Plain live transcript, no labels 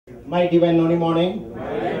My Divine Noni morning.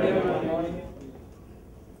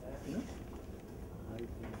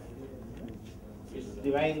 It's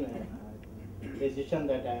divine decision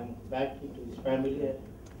that I am back into this family.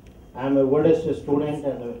 I am a oldest student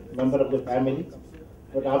and a member of the family,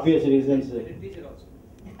 but obvious reasons,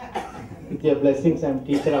 with your blessings, I am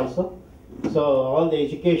teacher also. So all the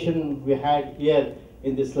education we had here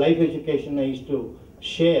in this life education, I used to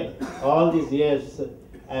share all these years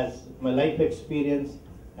as my life experience,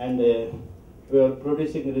 and we are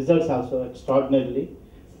producing results also extraordinarily.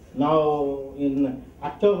 Now in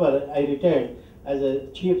October, I retired as a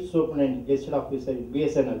Chief Superintendent Gazetted Officer in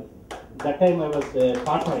BSNL. That time I was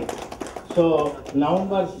part-time. So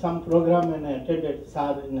November, some program when I attended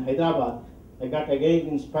SAR in Hyderabad, I got again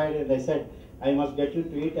inspired and I said, I must get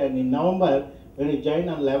into it. And in November, when we joined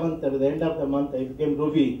on 11th, at the end of the month, I became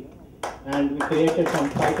Ruby. And we created some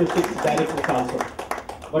 5 to 6 directors also.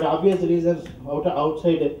 But obvious reasons,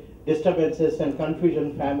 outside disturbances and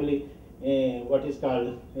confusion, family, what is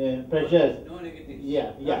called pressures. No negative.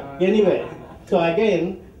 Yeah. Anyway, so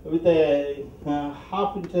again, with a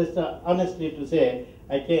half interest, honestly to say,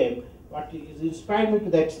 I came. But it inspired me to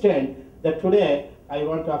the extent that today I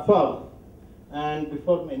want to affirm, and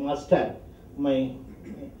before my master, my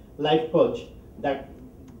life coach, that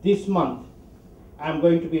this month I am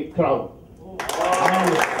going to be proud. I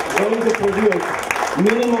am going to produce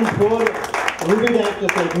minimum 4 Ruby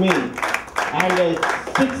directors like me, and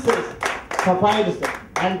 6 Sapphires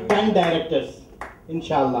and 10 directors,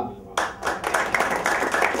 inshallah.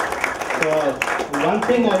 So one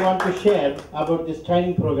thing I want to share about this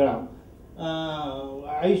training program,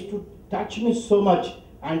 I used to touch me so much,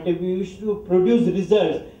 and we used to produce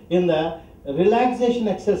results in the relaxation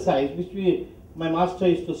exercise, which my master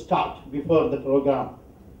used to start before the program.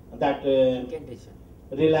 That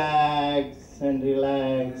relax and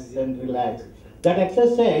relax and relax. That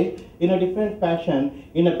exercise in a different fashion,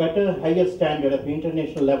 in a better, higher standard of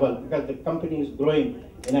international level, because the company is growing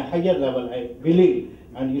in a higher level, I believe,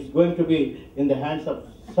 and it's going to be in the hands of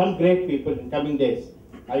some great people in coming days.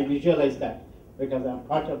 I visualize that because I'm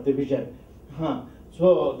part of the vision.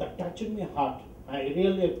 So that touched my heart. I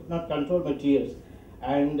really could not control my tears.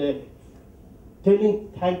 And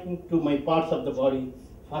thanking to my parts of the body,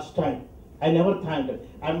 first time. I never thanked.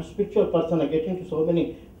 I'm a spiritual person. I get into so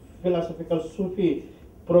many philosophical Sufi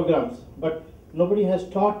programs, but nobody has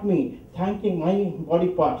taught me thanking my body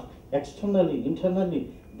parts externally,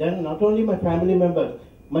 internally. Then not only my family members,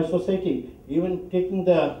 my society, even taking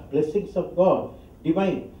the blessings of God,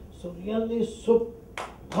 divine. So really so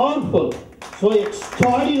powerful, so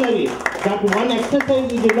extraordinary that one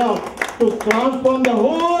exercise is enough to transform the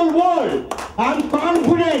whole world. I'm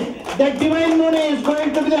confident that Divine Noni is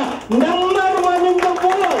going to be the number one in the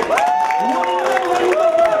world.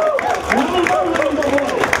 Number one in the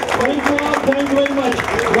world. Thank you all. Thank you very much.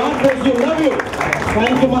 God bless you. Love you.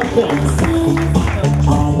 Thank you, Master.